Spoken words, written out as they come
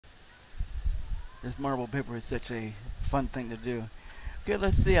This marble paper is such a fun thing to do. Okay,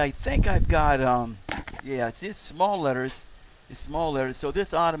 let's see. I think I've got, yeah, see, it's small letters. It's small letters, so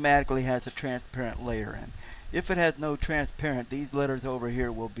this automatically has a transparent layer in. If it has no transparent, these letters over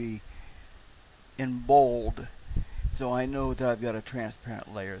here will be in bold. So I know that I've got a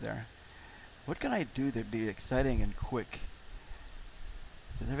transparent layer there. What can I do that'd be exciting and quick?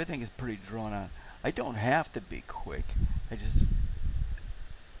 Because everything is pretty drawn out. I don't have to be quick. I just...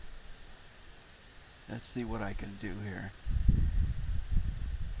 Let's see what I can do here.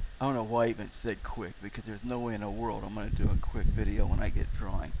 I don't know why I even said quick, because there's no way in the world I'm going to do a quick video when I get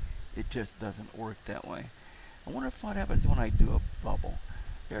drawing. It just doesn't work that way. I wonder if what happens when I do a bubble.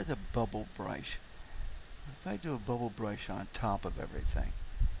 There's a bubble brush. If I do a bubble brush on top of everything.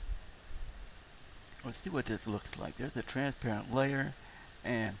 Let's see what this looks like. There's a transparent layer,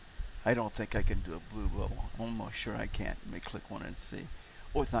 and I don't think I can do a blue bubble. I'm almost sure I can't. Let me click one and see.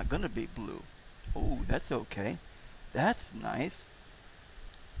 Oh, it's not going to be blue. Oh, that's okay. That's nice.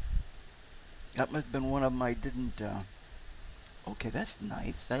 That must have been one of them I didn't... Okay, that's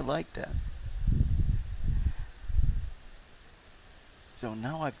nice. I like that. So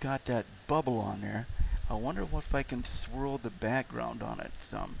now I've got that bubble on there. I wonder if I can swirl the background on it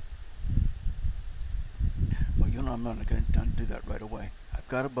some. Well, you know I'm not going to do that right away. I've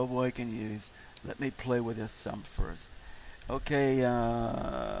got a bubble I can use. Let me play with this some first. Okay,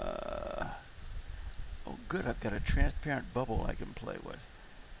 oh good, I've got a transparent bubble I can play with.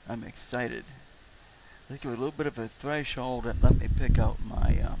 I'm excited. Let's give it a little bit of a threshold and let me pick out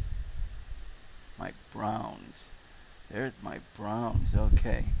my my browns. There's my browns.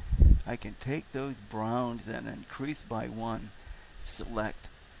 Okay, I can take those browns and increase by 1. Select,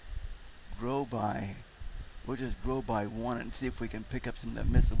 grow by. We'll just grow by 1 and see if we can pick up some of the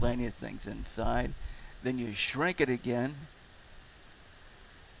miscellaneous things inside. Then you shrink it again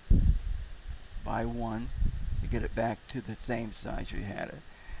by 1 to get it back to the same size you had it.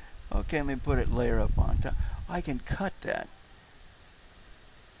 Okay, let me put it layer up on top. I can cut that.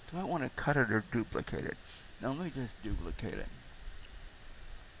 Do I want to cut it or duplicate it? No, let me just duplicate it.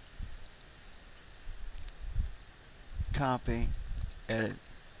 Copy, edit,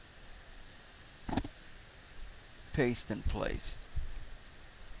 paste and place.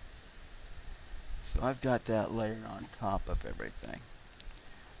 So I've got that layer on top of everything.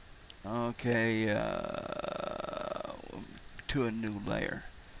 Okay, to a new layer.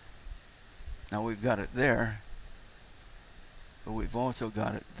 Now we've got it there, but we've also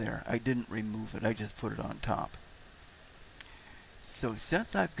got it there. I didn't remove it, I just put it on top. So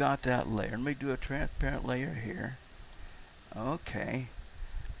since I've got that layer, let me do a transparent layer here. Okay,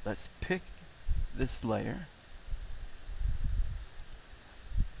 let's pick this layer.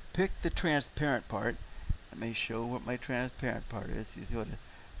 Pick the transparent part. Let me show what my transparent part is. You see what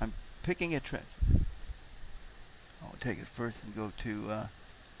I'm picking a I'll take it first and go to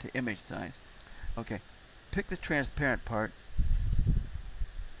image size. Okay, pick the transparent part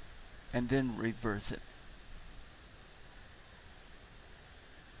and then reverse it.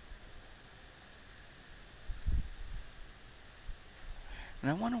 And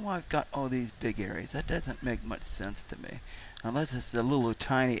I wonder why I've got all these big areas. That doesn't make much sense to me, unless it's the little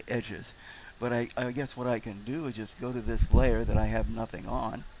tiny edges. But I guess what I can do is just go to this layer that I have nothing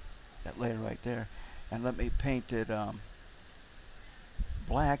on, that layer right there, and let me paint it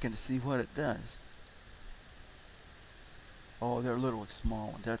black and see what it does. Oh, they're little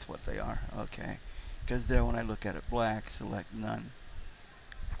small ones. That's what they are. Okay. Because there, when I look at it black, select none.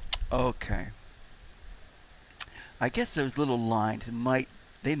 Okay. I guess those little lines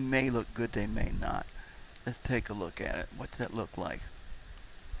they may look good, they may not. Let's take a look at it. What's that look like?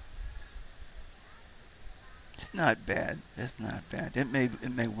 It's not bad. It's not bad. It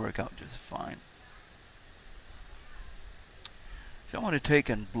may work out just fine. So I want to take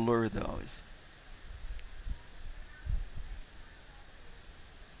and blur those.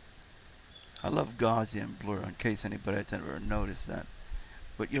 I love Gaussian blur, in case anybody has ever noticed that.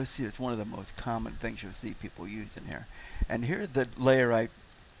 But you'll see it's one of the most common things you'll see people use in here. And here's the layer I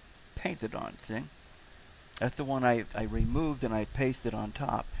painted on, see? That's the one I removed and I pasted on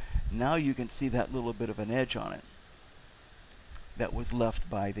top. Now you can see that little bit of an edge on it that was left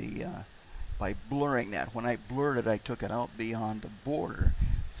by the by blurring that. When I blurred it, I took it out beyond the border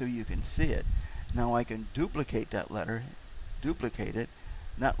so you can see it. Now I can duplicate that letter, duplicate it.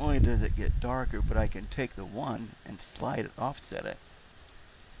 Not only does it get darker, but I can take the 1 and slide it, offset it.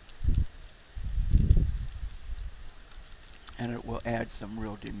 And it will add some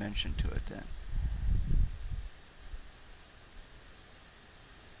real dimension to it then.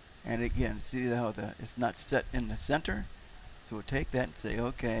 And again, see how it's not set in the center? So we'll take that and say,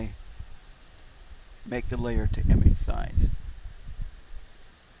 okay, make the layer to image size.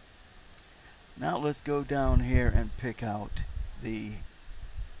 Now let's go down here and pick out the,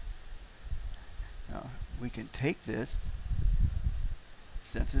 we can take this,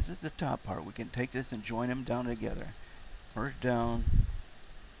 since this is the top part, we can take this and join them down together. Merge down,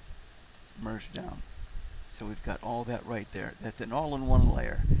 merge down. So we've got all that right there. That's an all-in-one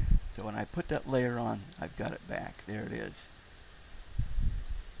layer. So when I put that layer on, I've got it back. There it is.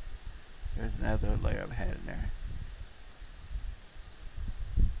 There's another layer I've had in there.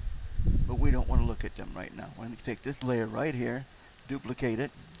 But we don't want to look at them right now. We're going to take this layer right here, duplicate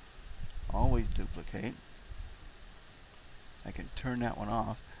it. Always duplicate. I can turn that one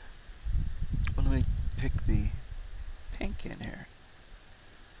off. But let me pick the pink in here.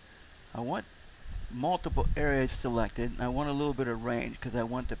 I want multiple areas selected, and I want a little bit of range because I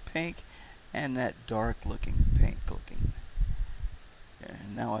want the pink and that dark looking pink looking.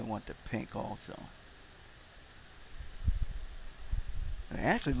 And now I want the pink also. It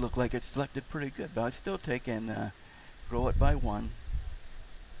actually looked like it's selected pretty good, but I'd still take and grow it by 1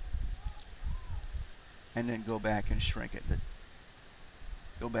 and then go back and shrink it.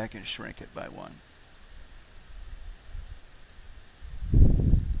 Go back and shrink it by 1.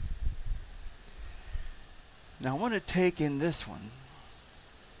 Now I want to take in this one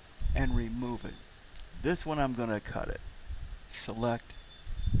and remove it. This one I'm going to cut it. Select,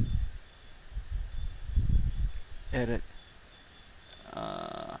 edit,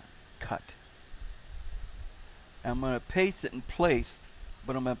 cut. I'm going to paste it in place,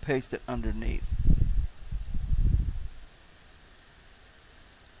 but I'm going to paste it underneath.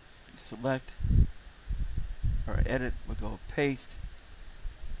 Select or edit, we'll go paste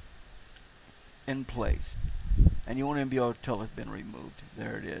in place. And you won't even be able to tell it's been removed.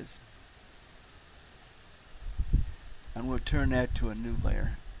 There it is. And we'll turn that to a new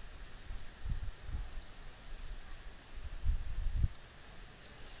layer.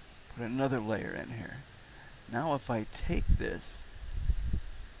 Put another layer in here. Now if I take this,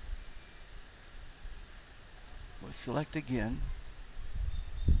 we'll select again.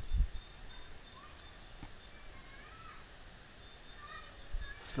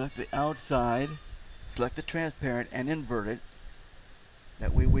 Select the outside, select the transparent and invert it.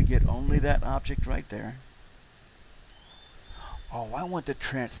 That way we get only that object right there. Oh, I want the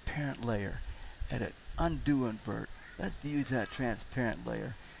transparent layer. Edit, undo, invert. Let's use that transparent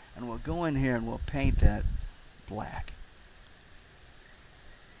layer. And we'll go in here and we'll paint that black.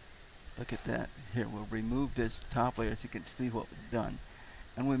 Look at that. Here, we'll remove this top layer so you can see what was done.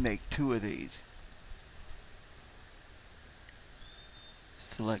 And we make 2 of these.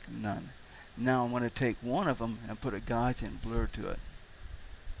 Select none. Now I'm going to take one of them and put a Gaussian blur to it.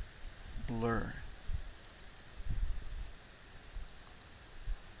 Blur.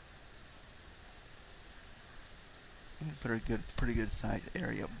 Put a pretty good size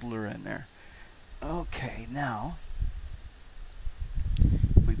area of blur in there. Okay, now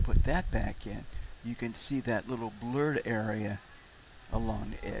if we put that back in, you can see that little blurred area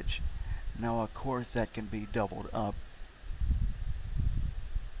along the edge. Now of course that can be doubled up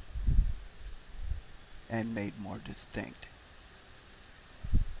and made more distinct.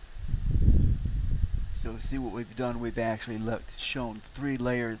 So see what we've done, we've actually shown 3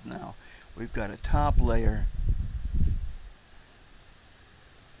 layers now. We've got a top layer,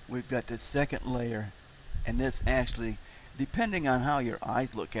 we've got the second layer, and this actually, depending on how your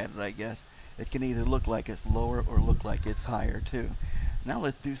eyes look at it, I guess, it can either look like it's lower or look like it's higher too. Now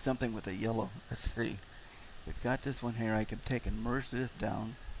let's do something with the yellow. Let's see. We've got this one here. I can take and merge this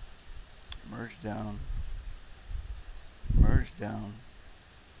down. Merge down. Merge down.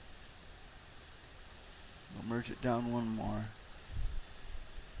 We'll merge it down one more.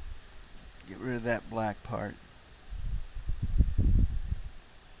 Get rid of that black part.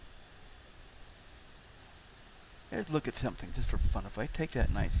 Let's look at something just for fun. If I take that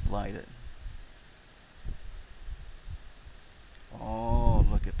and I slide it. Oh,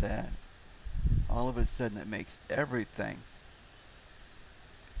 look at that. All of a sudden it makes everything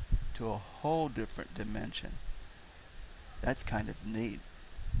to a whole different dimension. That's kind of neat.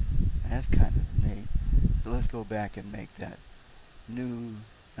 That's kind of neat. So let's go back and make that new,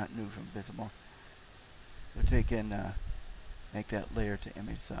 not new from visible. We'll take and make that layer to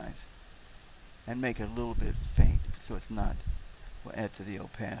image size. And make it a little bit faint so it's not, we'll add to the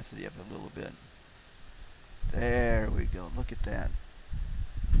opacity of it a little bit. There we go. Look at that.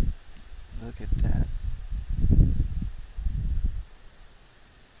 Look at that.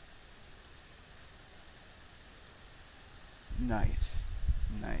 Nice.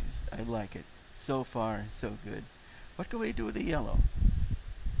 Nice. I like it. So far, so good. What can we do with the yellow?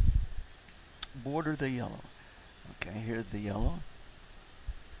 border the yellow. Okay, here's the yellow.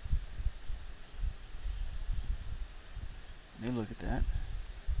 Let me look at that.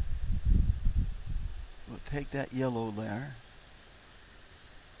 We'll take that yellow layer,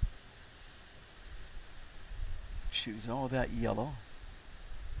 choose all that yellow,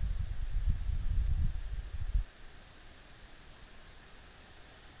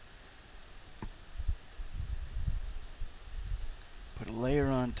 put a layer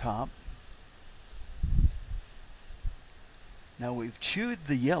on top. Now we've chewed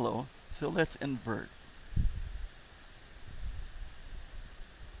the yellow, so let's invert.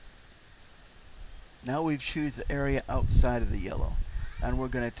 Now we've choose the area outside of the yellow, and we're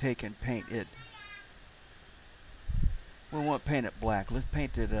going to take and paint it. We won't paint it black. Let's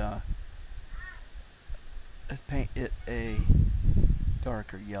paint it a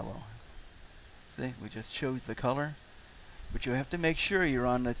darker yellow. See, we just chose the color, but you have to make sure you're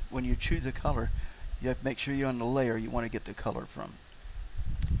on this. When you choose a color, you have to make sure you're on the layer you want to get the color from.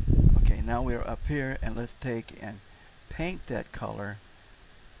 Okay, now we're up here, and let's take and paint that color,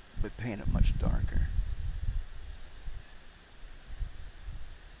 but paint it much darker.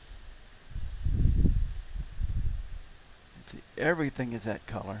 See, everything is that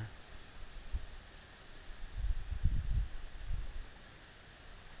color.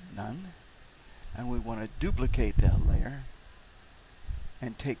 None. And we want to duplicate that layer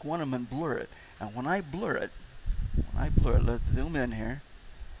and take one of them and blur it. And when I blur it, let's zoom in here.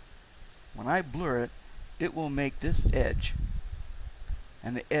 When I blur it, it will make this edge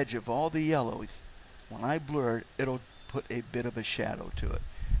and the edge of all the yellows. When I blur it, it'll put a bit of a shadow to it.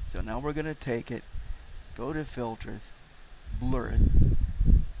 So now we're going to take it, go to filters, blur it,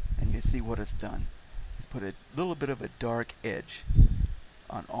 and you see what it's done. It's put a little bit of a dark edge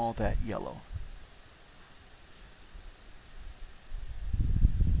on all that yellow.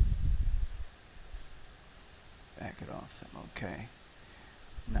 Back it off some. Okay.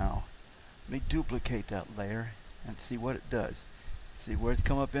 Now, let me duplicate that layer and see what it does. See where it's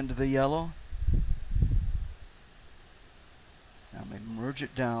come up into the yellow? Now I'm going to merge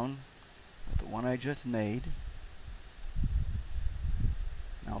it down with the one I just made.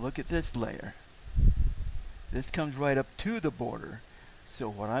 Now look at this layer. This comes right up to the border. So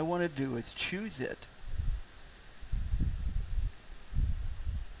what I want to do is choose it.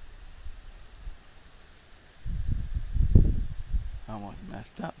 I almost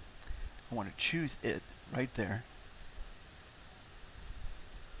messed up. I want to choose it right there.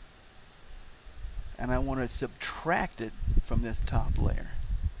 And I want to subtract it from this top layer.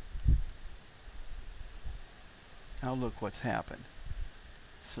 Now look what's happened.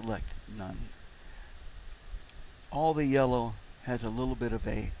 Select none. All the yellow has a little bit of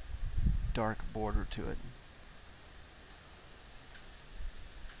a dark border to it.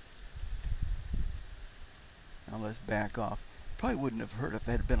 Now let's back off. Probably wouldn't have hurt if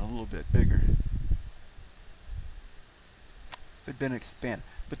it had been a little bit bigger. If it had been expanded.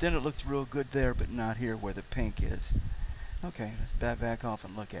 But then it looks real good there, but not here where the pink is. Okay, let's back off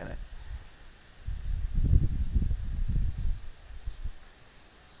and look at it.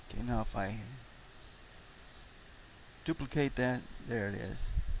 Okay, now if I duplicate that, there it is.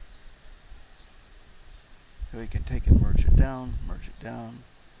 So we can take and merge it down, merge it down,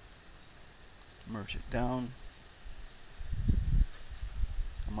 merge it down.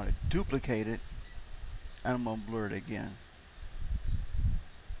 I'm going to duplicate it, and I'm going to blur it again.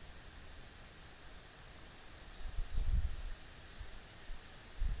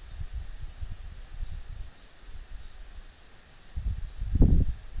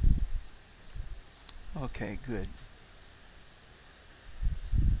 Okay, good.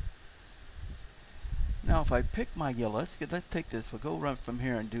 Now if I pick my yellow, let's take this, we'll go run from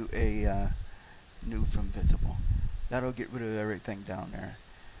here and do a new from visible. That'll get rid of everything down there.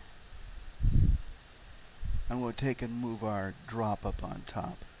 And we'll take and move our drop up on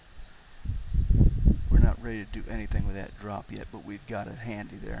top. We're not ready to do anything with that drop yet, but we've got it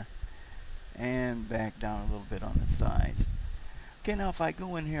handy there. And back down a little bit on the sides. Okay, now if I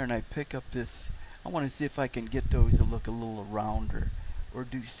go in here and I pick up this, I want to see if I can get those to look a little rounder or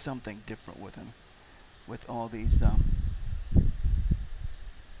do something different with them. With all these,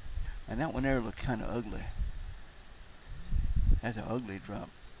 and that one there looks kind of ugly. That's an ugly drop.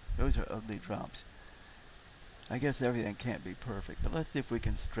 Those are ugly drops. I guess everything can't be perfect, but let's see if we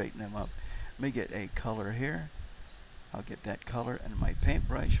can straighten them up. Let me get a color here. I'll get that color and my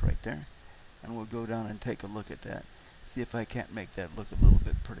paintbrush right there, and we'll go down and take a look at that. See if I can't make that look a little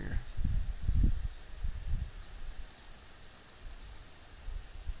bit prettier.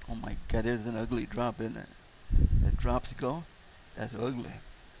 Oh my God, there's an ugly drop, isn't it? That drops go. That's ugly.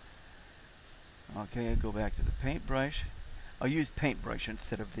 Okay, I go back to the paintbrush. I'll use paintbrush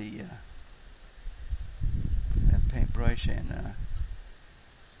instead of the paintbrush, and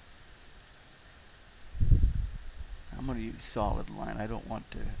I'm going to use solid line. I don't want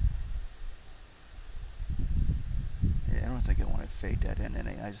to. Yeah, I don't think I want to fade that in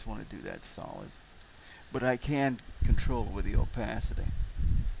any. I just want to do that solid. But I can control it with the opacity.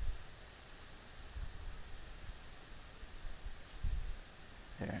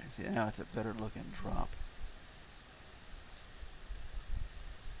 There, see, now it's a better looking drop.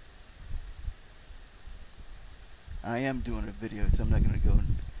 I am doing a video, so I'm not going to go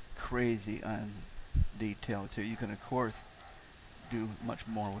crazy on details here. You can, of course, do much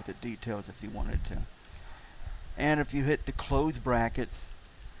more with the details if you wanted to. And if you hit the close brackets,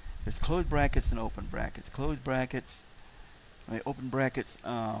 there's closed brackets and open brackets. Closed brackets, open brackets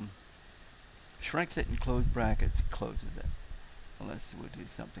shrinks it, and closed brackets closes it. Well, let's see, we'll do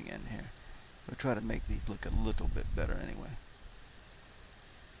something in here. We'll try to make these look a little bit better anyway.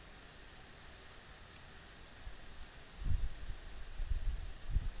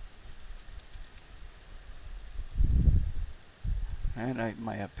 And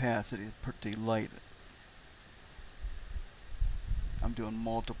my opacity is pretty light. I'm doing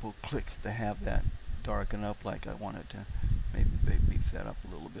multiple clicks to have that darken up like I want it to. Maybe beef that up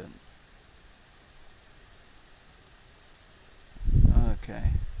a little bit. Okay.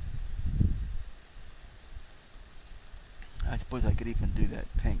 I suppose I could even do that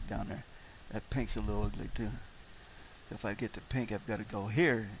pink down there. That pink's a little ugly too. So if I get the pink, I've got to go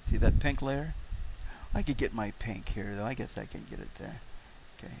here. See that pink layer? I could get my pink here though. I guess I can get it there.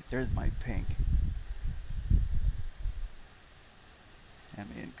 Okay, there's my pink. Let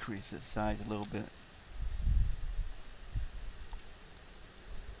me increase the size a little bit.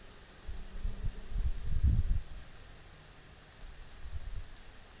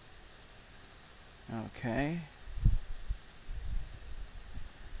 Okay.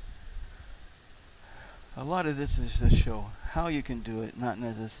 A lot of this is to show how you can do it, not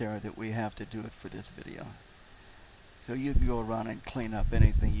necessarily that we have to do it for this video. So you can go around and clean up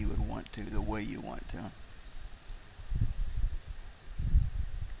anything you would want to, the way you want to.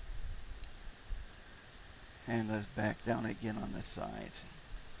 And let's back down again on the sides.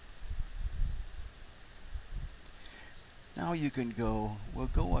 Now you can go, we'll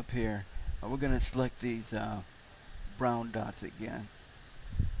go up here. We're going to select these brown dots again.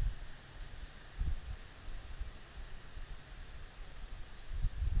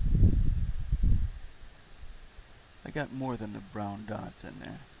 I got more than the brown dots in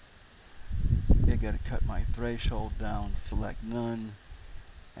there. I got to cut my threshold down, select none,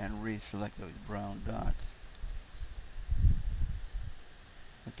 and reselect those brown dots.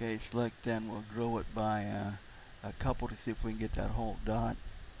 Okay, select then, we'll grow it by a couple to see if we can get that whole dot.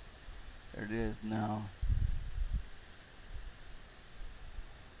 There it is now.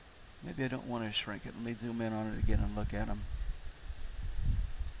 Maybe I don't want to shrink it. Let me zoom in on it again and look at them.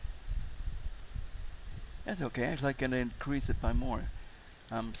 That's okay. Actually, I can increase it by more.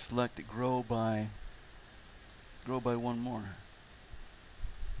 Select it, grow by one more.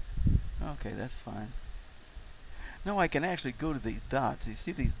 Okay, that's fine. Now I can actually go to these dots. You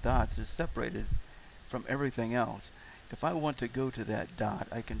see these dots are separated from everything else. If I want to go to that dot,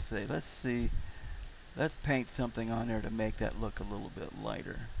 I can say, let's paint something on there to make that look a little bit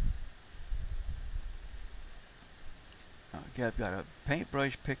lighter. Okay, I've got a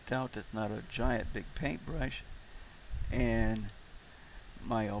paintbrush picked out that's not a giant big paintbrush, and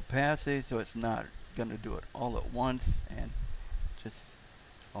my opacity, so it's not going to do it all at once, and just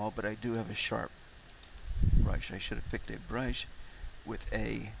all, but I do have a sharp brush. I should have picked a brush with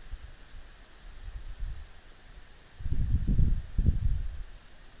a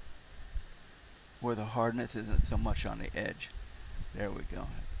where the hardness isn't so much on the edge. There we go.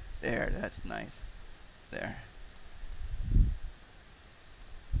 There, that's nice. There.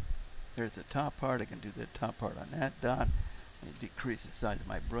 There's the top part. I can do the top part on that dot. And decrease the size of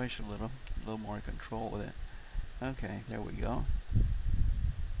my brush a little more control with it. Okay, there we go.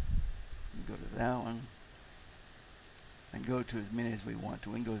 Go to that one. And go to as many as we want to.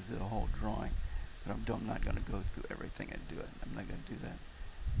 We can go through the whole drawing. But I'm not going to go through everything and do it. I'm not going to do that.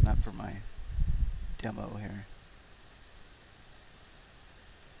 Not for my demo here.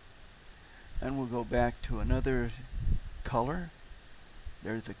 And we'll go back to another color.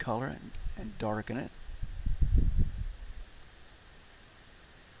 There's the color, and darken it.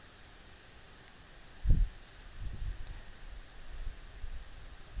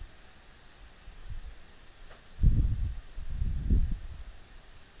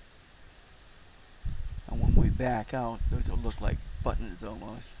 And when we back out, those will look like buttons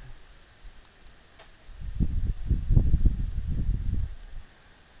almost.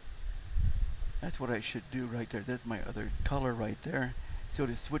 what I should do right there. That's my other color right there. So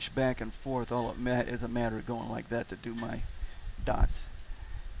to switch back and forth, all it is a matter of going like that to do my dots.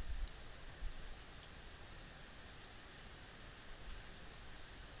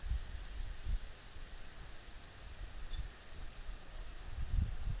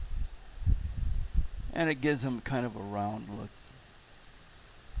 And it gives them kind of a round look.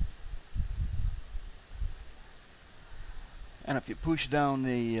 And if you push down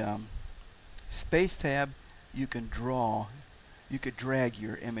the space tab, you can draw, you could drag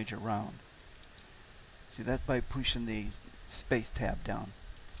your image around. See, that's by pushing the space tab down.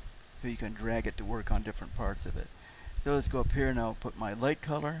 So you can drag it to work on different parts of it. So let's go up here now, put my light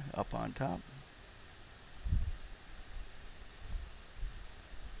color up on top.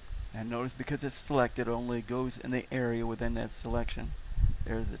 And notice because it's selected, it only goes in the area within that selection.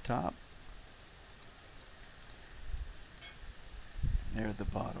 There's the top. There's the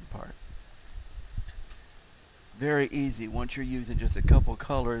bottom part. Very easy once you're using just a couple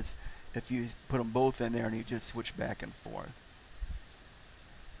colors. If you put them both in there and you just switch back and forth.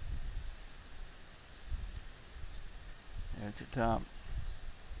 There's the top.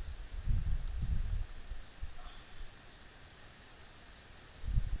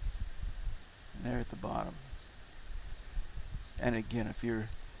 And there at the bottom. And again, if you're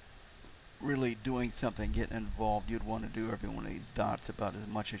really doing something, getting involved, you'd want to do every one of these dots about as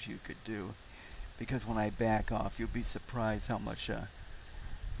much as you could do. Because when I back off, you'll be surprised how much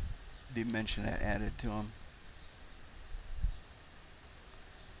dimension I added to them.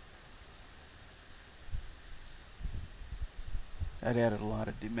 That added a lot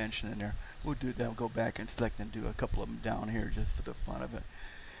of dimension in there. We'll do that. We'll go back and select and do a couple of them down here just for the fun of it.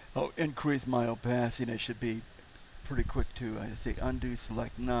 Oh, increase my opacity. And it should be pretty quick too. I say undo,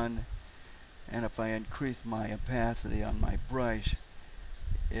 select none. And if I increase my opacity on my brush,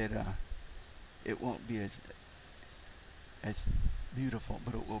 it won't be as beautiful,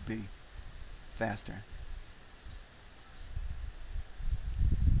 but it will be faster.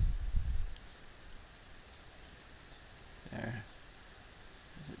 There.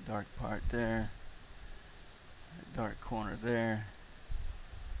 There's a dark part there. A dark corner there.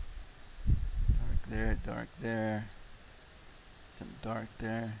 Dark there, dark there. Some dark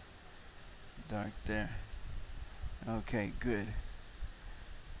there. Dark there. Okay, good.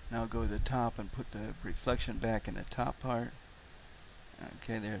 Now go to the top and put the reflection back in the top part.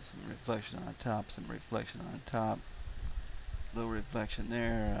 Okay, there's some reflection on top, some reflection on top. Little reflection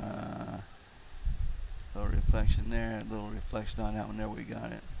there, little reflection there, little reflection on that one. There, we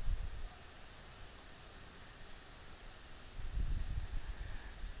got it.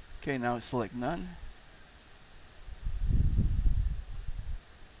 Okay, now select none.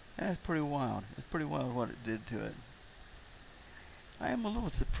 That's pretty wild. It's pretty wild what it did to it. I am a little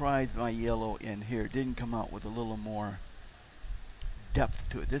surprised my yellow in here didn't come out with a little more depth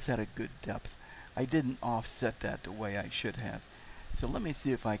to it. This had a good depth. I didn't offset that the way I should have. So let me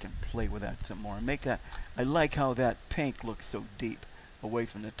see if I can play with that some more and make that. I like how that pink looks so deep away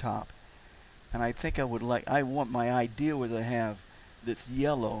from the top. And I think I would like, my idea was to have this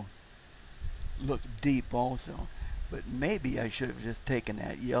yellow look deep also. But maybe I should have just taken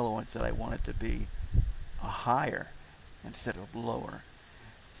that yellow and said I want it to be a higher instead of lower.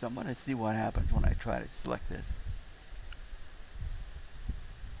 So I'm going to see what happens when I try to select this.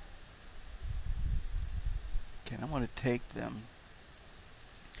 Okay, I'm going to take them.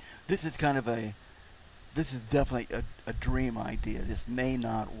 This is kind of this is definitely a dream idea. This may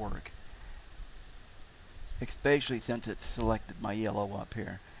not work. Especially since it's selected my yellow up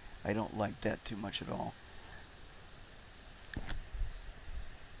here. I don't like that too much at all.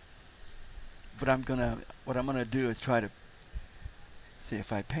 But what I'm gonna do is try to see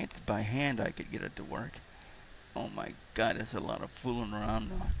if I painted by hand I could get it to work. Oh my God, there's a lot of fooling around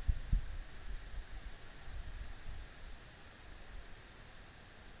now.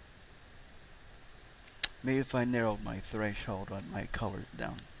 Maybe if I narrowed my threshold on my colors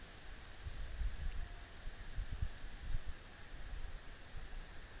down.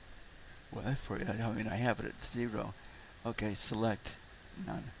 Well, that's pretty, I mean, I have it at 0. Okay, select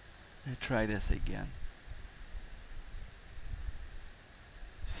none. Let's try this again.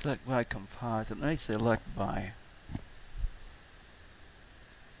 Select by composite. Let me select by.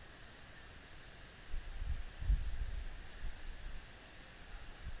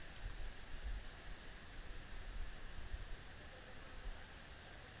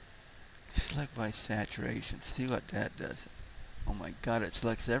 Select by saturation. See what that does. Oh my God, it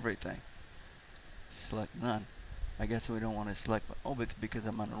selects everything. Select none. I guess we don't want to select. Oh, but it's because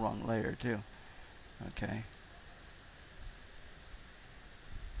I'm on the wrong layer too. Okay.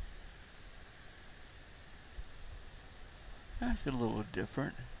 That's a little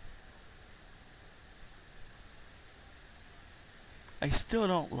different. I still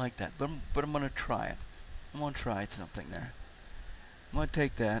don't like that, but I'm going to try it. I'm going to try something there. I'm going to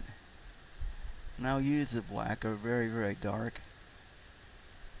take that, and I'll use the black, or very, very dark.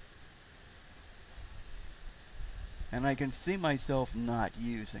 And I can see myself not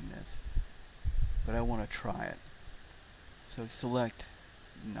using this, but I want to try it. So select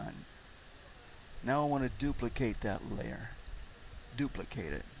none. Now I want to duplicate that layer.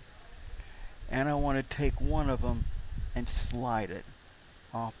 Duplicate it. And I want to take one of them and slide it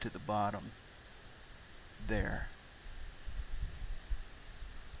off to the bottom. There.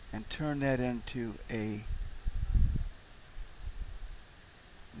 And turn that into a...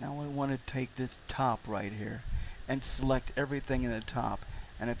 Now I want to take this top right here and select everything in the top.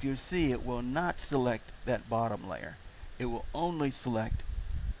 And if you see, it will not select that bottom layer. It will only select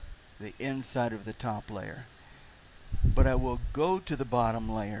the inside of the top layer. But I will go to the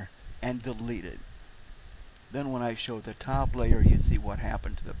bottom layer and delete it. Then when I show the top layer, you see what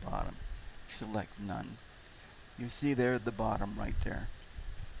happened to the bottom. Select none. You see there at the bottom right there.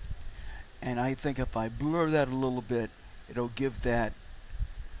 And I think if I blur that a little bit, it'll give that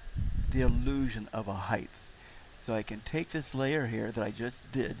the illusion of a height. So I can take this layer here that I just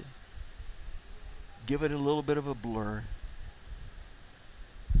did, give it a little bit of a blur,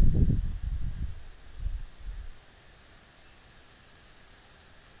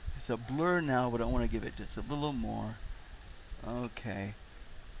 it's a blur now, but I want to give it just a little more. Okay.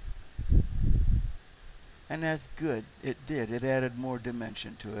 And that's good. It did. It added more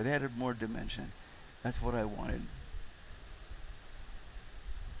dimension to it. It added more dimension. That's what I wanted.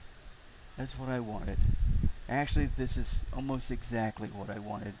 That's what I wanted. Actually, this is almost exactly what I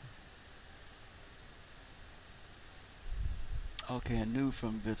wanted. Okay, a new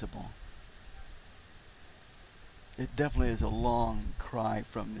from visible. It definitely is a long cry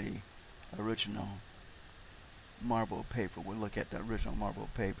from the original marble paper. We'll look at the original marble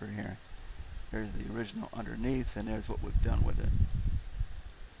paper here. There's the original underneath, and there's what we've done with it.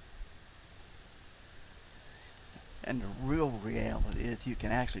 And the real reality is you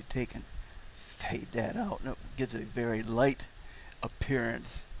can actually take and fade that out, and it gives a very light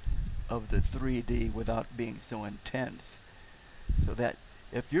appearance of the 3D without being so intense. So that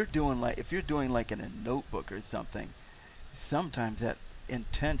if you're doing like in a notebook or something, sometimes that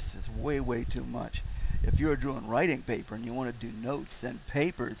intense is way too much. If you're doing writing paper and you want to do notes and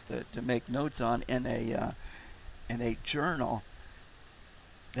papers to make notes on in a journal,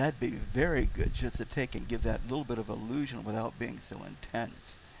 that'd be very good, just to take and give that little bit of illusion without being so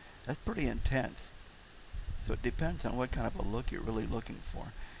intense. That's pretty intense. So it depends on what kind of a look you're really looking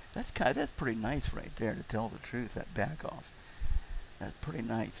for. That's pretty nice right there, to tell the truth, that back off. That's pretty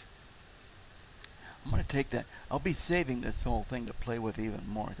nice. I'm going to take that. I'll be saving this whole thing to play with even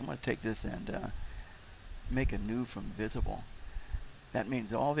more. So I'm going to take this and make a new from visible. That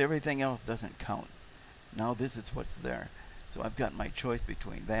means everything else doesn't count. Now this is what's there. So I've got my choice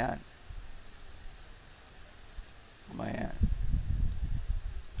between that. Where am I at?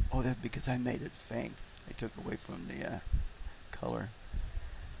 Oh, that's because I made it faint. I took away from the color.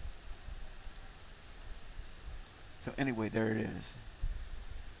 So anyway, there it is.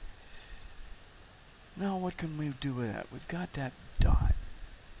 Now what can we do with that? We've got that dot.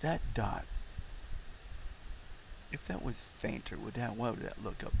 That dot. If that was fainter, what would that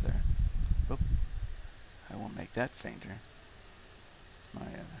look up there? Oop. I won't make that fainter.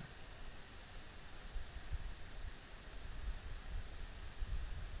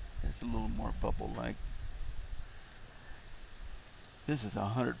 It's a little more bubble-like. This is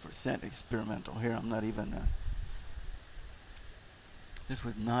 100% experimental here. I'm not even... this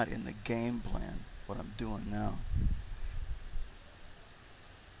was not in the game plan, what I'm doing now.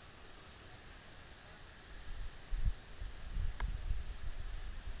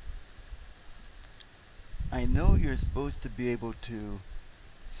 I know you're supposed to be able to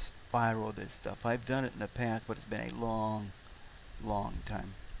spiral this stuff. I've done it in the past, but it's been a long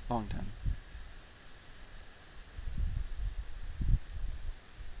time.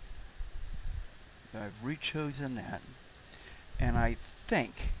 So I've rechosen that, and I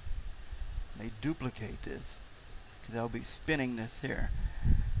think they duplicate this, because I'll be spinning this here.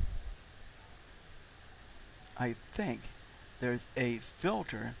 I think there's a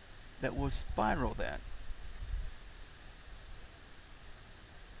filter that will spiral that.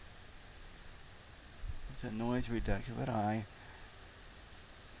 It's a noise reduction, but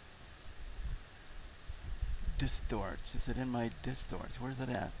distorts. Is it in my distorts? Where's it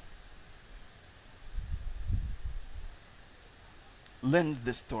at? Lens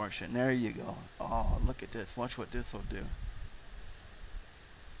distortion. There you go. Oh, look at this. Watch what this will do.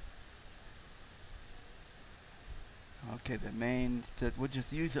 Okay, the main says we'll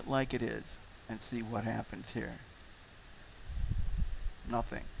just use it like it is and see what happens here.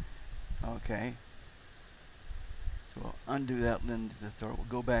 Nothing. Okay. So we'll undo that lens distort. We'll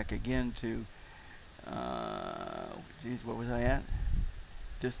go back again to, geez, what was I at?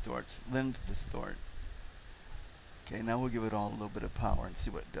 Distorts, lens distort. Okay, now we'll give it all a little bit of power and see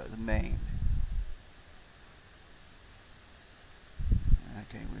what it does. Main.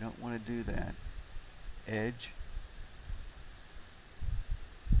 Okay, we don't want to do that. Edge.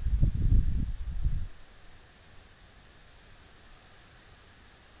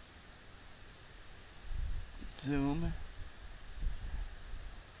 Zoom.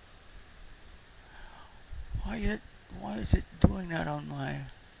 Why is it doing that on my...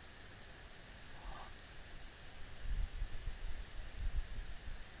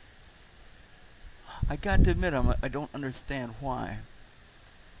 I got to admit, I don't understand why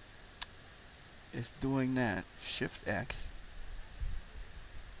it's doing that. Shift X,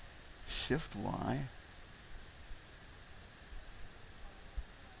 Shift Y.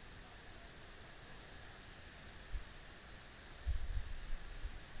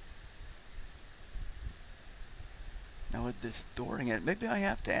 Now with distorting it, maybe I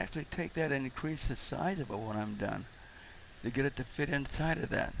have to actually take that and increase the size of it when I'm done to get it to fit inside of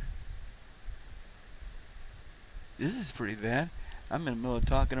that. This is pretty bad. I'm in the middle of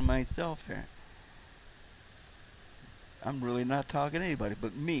talking to myself here. I'm really not talking to anybody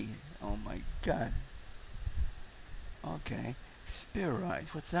but me. Oh my God. Okay.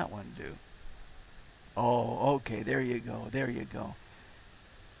 Spheroids. What's that one do? Oh, okay. There you go. There you go.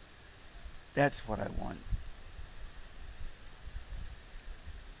 That's what I want.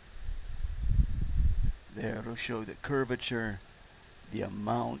 There, it'll show the curvature, the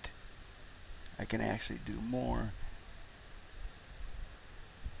amount. I can actually do more.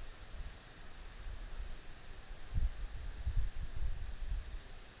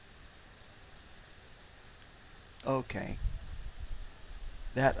 Okay.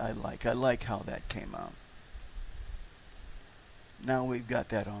 That I like. I like how that came out. Now we've got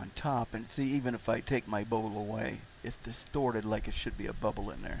that on top, and see, even if I take my bubble away, it's distorted like it should be a bubble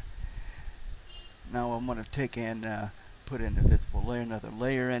in there. Now I'm going to take and put in a visible layer, another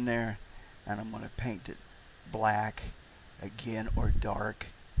layer in there, and I'm going to paint it black again, or dark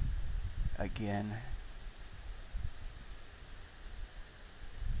again.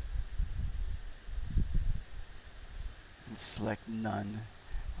 And select none.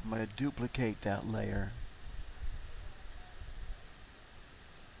 I'm going to duplicate that layer.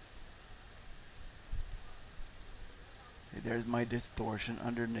 There's my distortion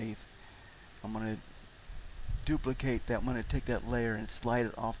underneath. I'm going to duplicate that. I'm going to take that layer and slide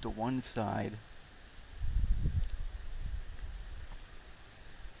it off to one side.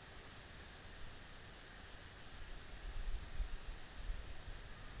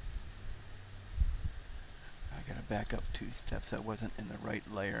 I got to back up 2 steps. I wasn't in the right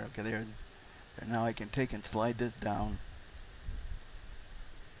layer. Okay, there. Now I can take and slide this down.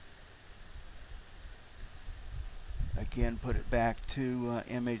 Again, put it back to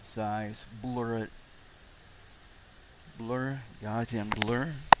image size, blur it. Blur, Gaussian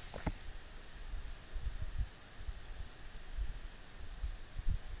blur.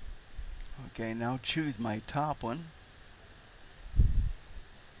 Okay, now choose my top one.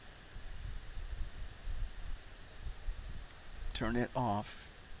 Turn it off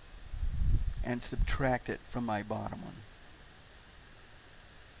and subtract it from my bottom one.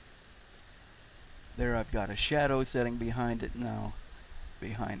 There, I've got a shadow setting behind it now,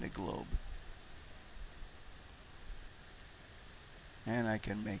 behind the globe. And I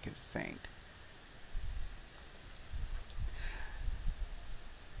can make it faint.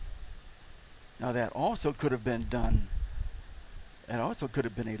 Now that also could have been done. That also could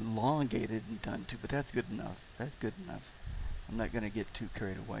have been elongated and done too, but that's good enough. That's good enough. I'm not going to get too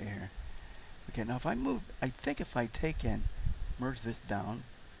carried away here. Okay, now if I move, I think if I take and merge this down,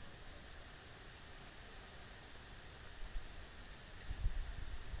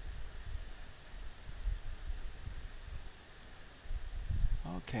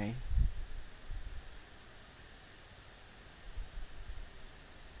 okay.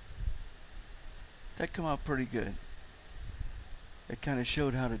 That come out pretty good. It kind of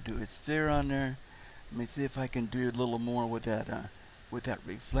showed how to do it. It's there on there. Let me see if I can do a little more with that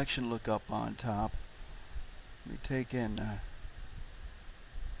reflection look up on top. Let me take in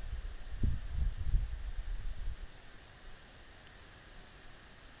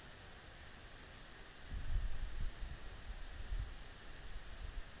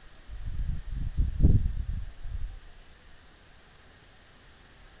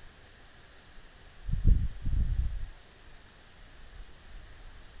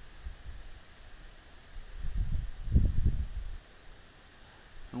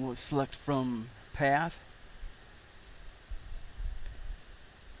we'll select from path.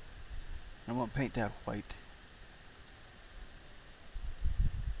 I want to paint that white.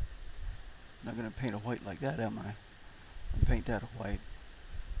 I'm not going to paint a white like that, am I? I'll paint that white.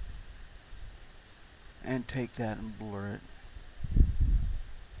 And take that and blur it.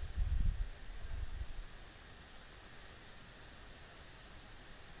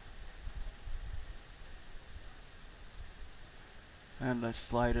 And let's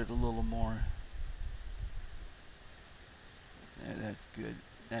slide it a little more. Yeah, that's good.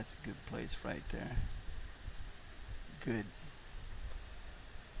 That's a good place right there. Good.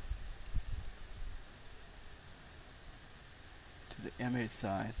 To the image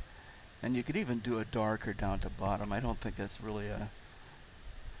size. And you could even do a darker down to bottom. I don't think that's really a...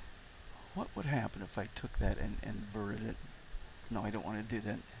 What would happen if I took that and inverted it? No, I don't want to do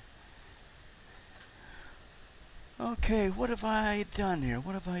that. Okay, what have I done here?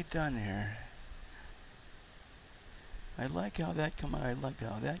 What have I done here? I like how that come out. I like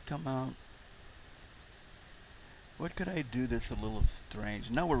how that come out. What could I do that's a little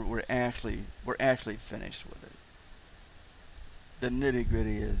strange? Now we're actually finished with it. The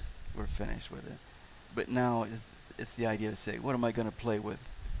nitty-gritty is we're finished with it. But now it's the idea to say, what am I going to play with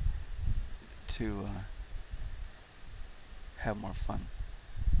to have more fun?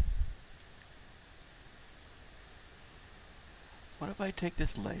 What if I take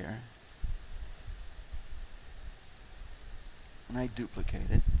this layer and I duplicate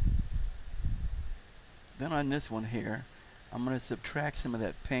it? Then on this one here, I'm going to subtract some of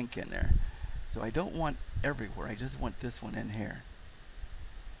that pink in there. So I don't want everywhere, I just want this one in here.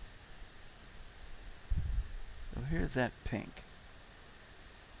 So here's that pink.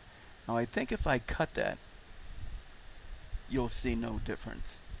 Now I think if I cut that, you'll see no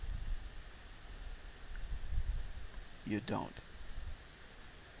difference. You don't.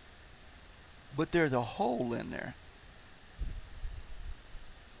 But there's a hole in there.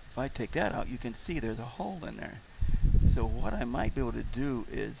 If I take that out, you can see there's a hole in there. So what I might be able to do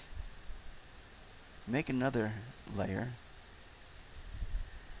is make another layer,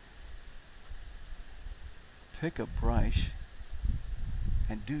 pick a brush,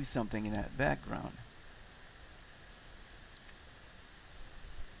 and do something in that background.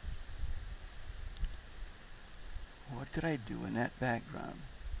 What could I do in that background?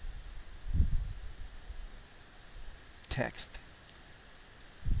 Text.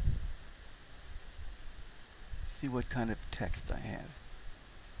 See what kind of text I have.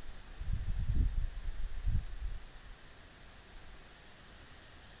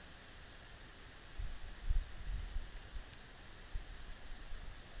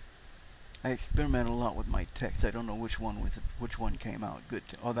 I experiment a lot with my text. I don't know which one came out good.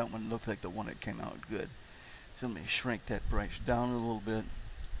 Oh, that one looks like the one that came out good. So let me shrink that brush down a little bit.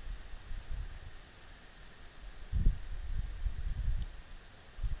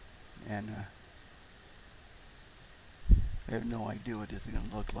 And I have no idea what this is going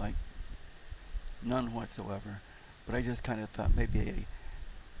to look like. None whatsoever. But I just kind of thought maybe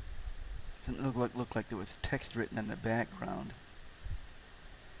something looked like there was text written in the background.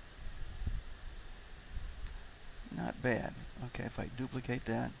 Not bad. Okay, if I duplicate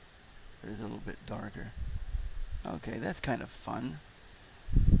that, it's a little bit darker. Okay, that's kind of fun.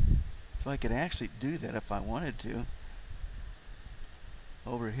 So I could actually do that if I wanted to.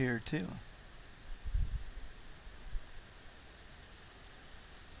 Over here too.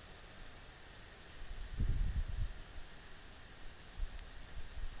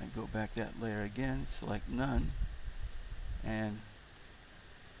 I go back that layer again, select none, and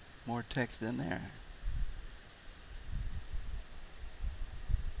more text in there.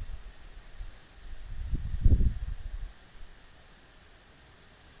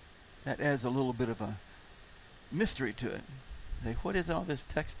 That adds a little bit of a mystery to it. Like, what is all this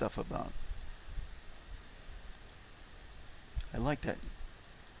text stuff about? I like that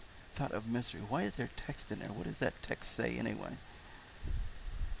thought of mystery. Why is there text in there? What does that text say anyway?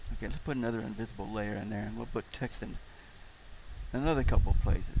 Okay, let's put another invisible layer in there, and we'll put text in another couple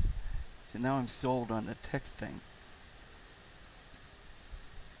places. So now I'm sold on the text thing.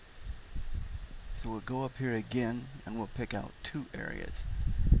 So we'll go up here again, and we'll pick out two areas.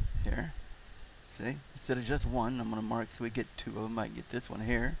 Here. See? Instead of just one, I'm going to mark so we get two of them. I can get this one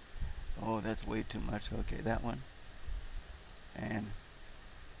here. Oh, that's way too much. Okay, that one. And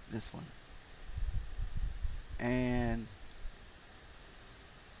this one. And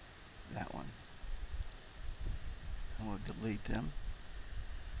that one. And we'll delete them.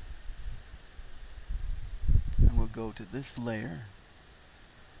 And we'll go to this layer.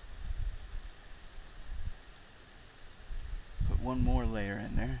 Put one more layer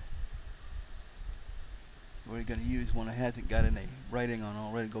in there. We're going to use one that hasn't got any writing on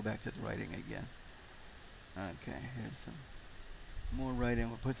already. Go back to the writing again. Okay, here's some more writing.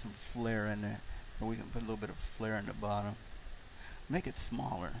 We'll put some flare in there. Or we can put a little bit of flare in the bottom. Make it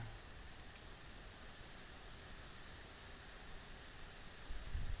smaller.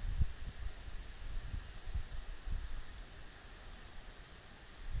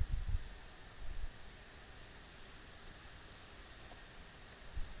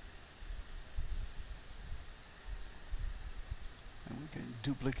 And we can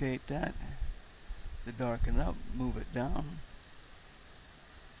duplicate that. To darken up, move it down.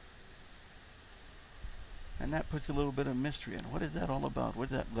 And that puts a little bit of mystery in. What is that all about? What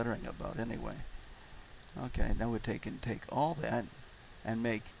is that lettering about anyway? Okay, now we take all that and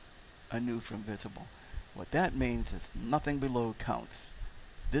make a new from visible. What that means is nothing below counts.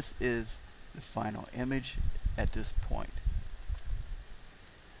 This is the final image at this point.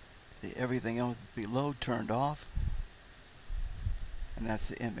 See, everything else below turned off, and that's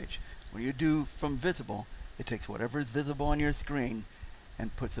the image. When you do from visible, it takes whatever is visible on your screen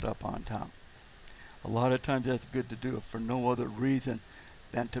and puts it up on top. A lot of times that's good to do it for no other reason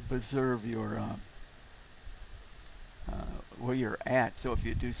than to preserve your where you're at. So if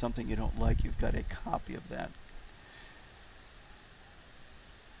you do something you don't like, you've got a copy of that.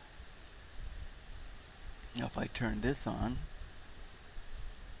 Now if I turn this on,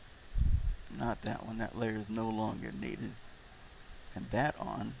 not that one, that layer is no longer needed, and that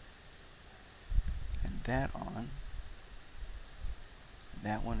on, and that on, and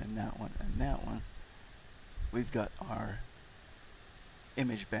that one, and that one, and that one, we've got our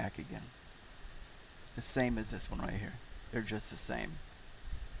image back again. The same as this one right here. They're just the same.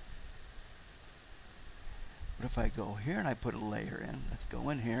 But if I go here and I put a layer in, let's go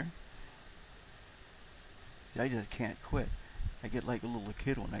in here. See, I just can't quit. I get like a little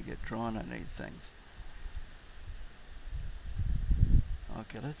kid when I get drawn on these things.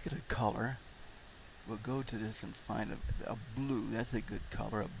 Okay, let's get a color. We'll go to this and find a blue. That's a good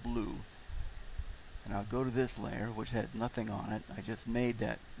color, a blue. And I'll go to this layer, which has nothing on it. I just made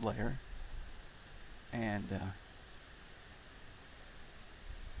that layer. And I'm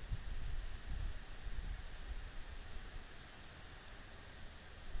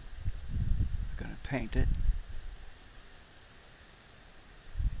going to paint it.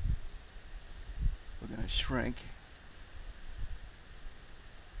 We're going to shrink.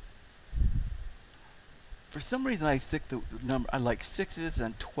 For some reason, I stick the number. I like 6s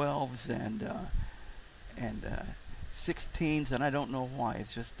and 12s and 16s, and I don't know why.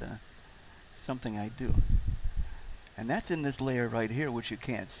 It's just something I do. And that's in this layer right here, which you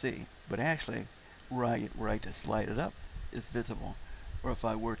can't see. But actually, where I just slide it up is visible. Or if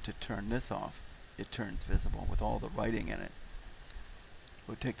I were to turn this off, it turns visible with all the writing in it.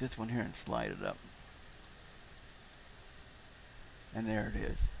 We'll take this one here and slide it up. And there it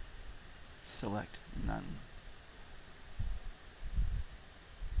is. Select none.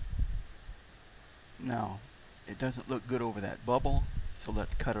 Now, it doesn't look good over that bubble, so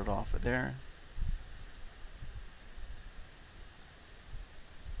let's cut it off of there.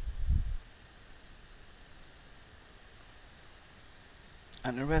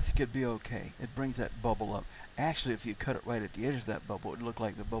 And the rest could be okay. It brings that bubble up. Actually, if you cut it right at the edge of that bubble, it would look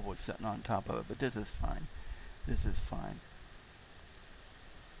like the bubble is sitting on top of it, but this is fine. This is fine.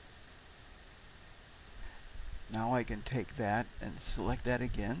 Now I can take that and select that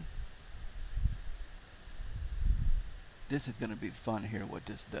again. This is going to be fun here, what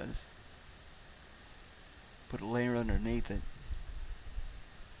this does. Put a layer underneath it.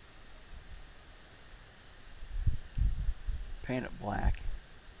 Paint it black.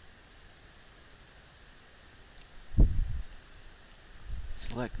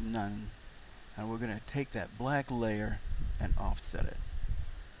 Select none. And we're going to take that black layer and offset it.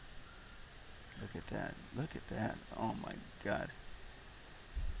 Look at that. Look at that. Oh my God.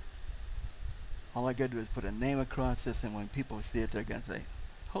 All I got to do is put a name across this, and when people see it, they're going to say,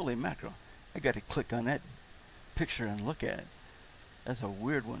 holy mackerel, I got to click on that picture and look at it. That's a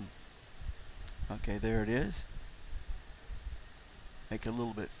weird one. Okay, there it is. Make it a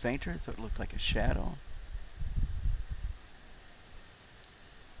little bit fainter so it looks like a shadow.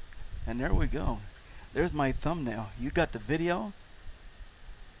 And there we go. There's my thumbnail. You got the video,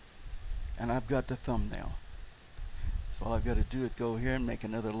 and I've got the thumbnail. So all I've got to do is go here and make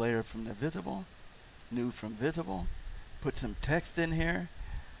another layer from the visible, new from visible, put some text in here,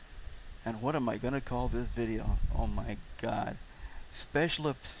 and what am I going to call this video? Oh my God. Special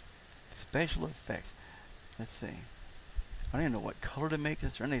effects. Let's see. I don't even know what color to make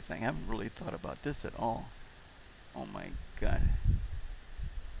this or anything. I haven't really thought about this at all. Oh my god.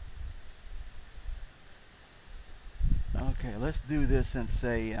 Okay, let's do this and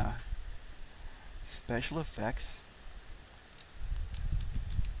say special effects.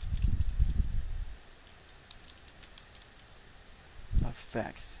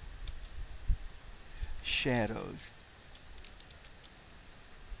 Effects. Shadows.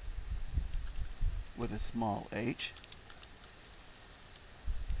 With a small h.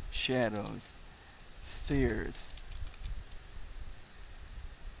 Shadows. Spheres.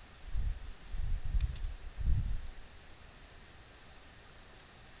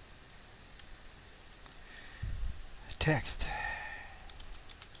 Text.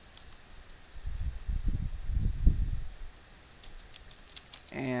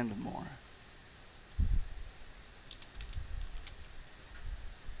 And more.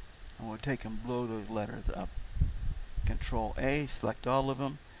 And we'll take and blow those letters up. Control A, select all of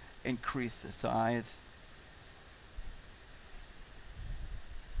them, increase the size.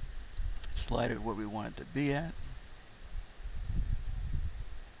 Slide it where we want it to be at.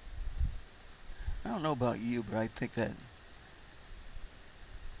 I don't know about you, but I think that,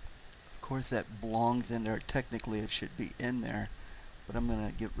 of course, that belongs in there. Technically, it should be in there, but I'm going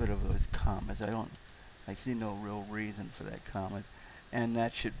to get rid of those commas. I see no real reason for that comma, and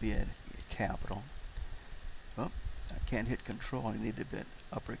that should be a capital. Oh, I can't hit Control. I need to hit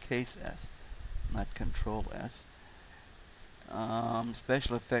uppercase S, not Control S.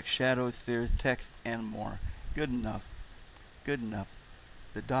 Special effects, shadows, spheres, text, and more. Good enough. Good enough.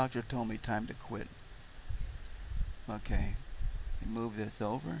 The doctor told me time to quit. Okay. Move this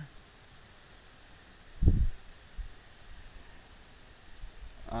over.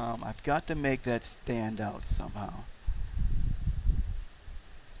 I've got to make that stand out somehow.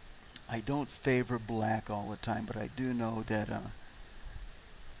 I don't favor black all the time, but I do know that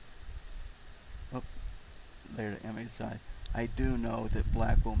there the image side. I do know that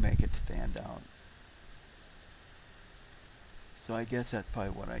black will make it stand out. So I guess that's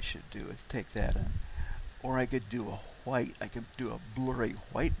probably what I should do, is take that in. Or I could do a white. I could do a blurry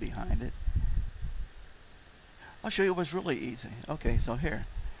white behind it. I'll show you what's really easy. Okay, so here.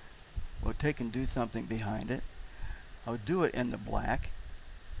 We'll take and do something behind it. I'll do it in the black,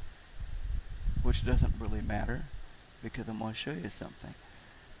 which doesn't really matter because I'm going to show you something.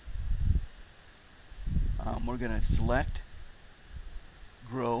 We're going to select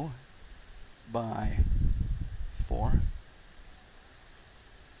grow by 4,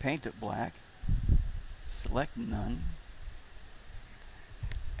 paint it black, select none,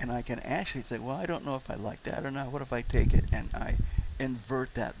 and I can actually say, well, I don't know if I like that or not. What if I take it and I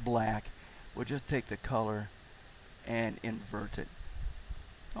invert that black? We'll just take the color and invert it.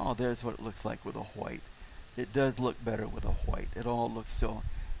 Oh, there's what it looks like with a white. It does look better with a white. It all looks so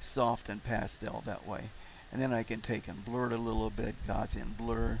soft and pastel that way. And then I can take and blur it a little bit, Gaussian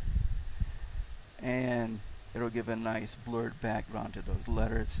blur, and it'll give a nice blurred background to those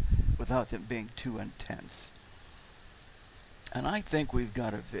letters without them being too intense. And I think we've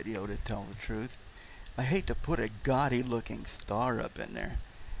got a video, to tell the truth. I hate to put a gaudy looking star up in there.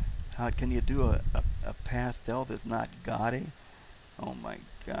 How can you do a pastel that's not gaudy? Oh my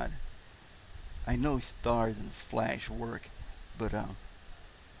God. I know stars and flash work, but oh,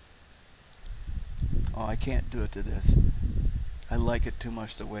 I can't do it to this. I like it too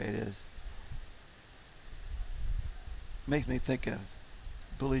much the way it is. Makes me think of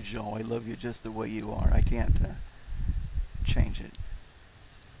Billy Joel, I love you just the way you are. I can't change it.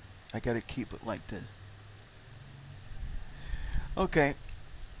 I gotta keep it like this. Okay.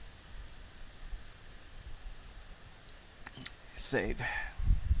 Save.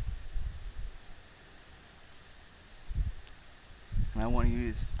 And I want to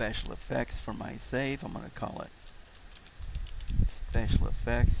use special effects for my save. I'm going to call it special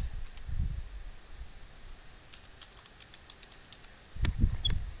effects.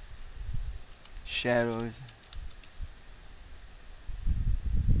 Shadows.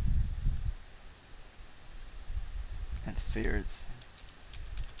 And spheres.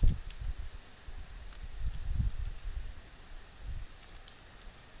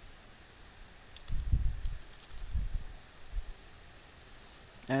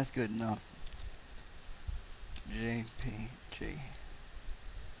 That's good enough. JPG.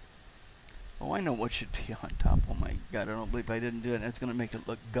 Oh, I know what should be on top. Oh my God, I don't believe I didn't do it. That's going to make it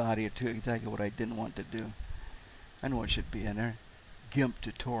look gaudy too. Exactly what I didn't want to do. I know what should be in there. Gimp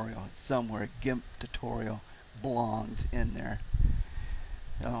tutorial. Somewhere Gimp tutorial belongs in there.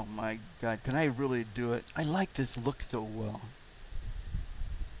 Oh my God, can I really do it? I like this look so well.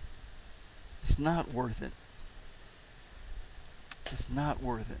 It's not worth it. It's not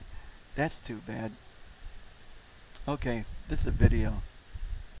worth it. That's too bad. Okay, this is a video.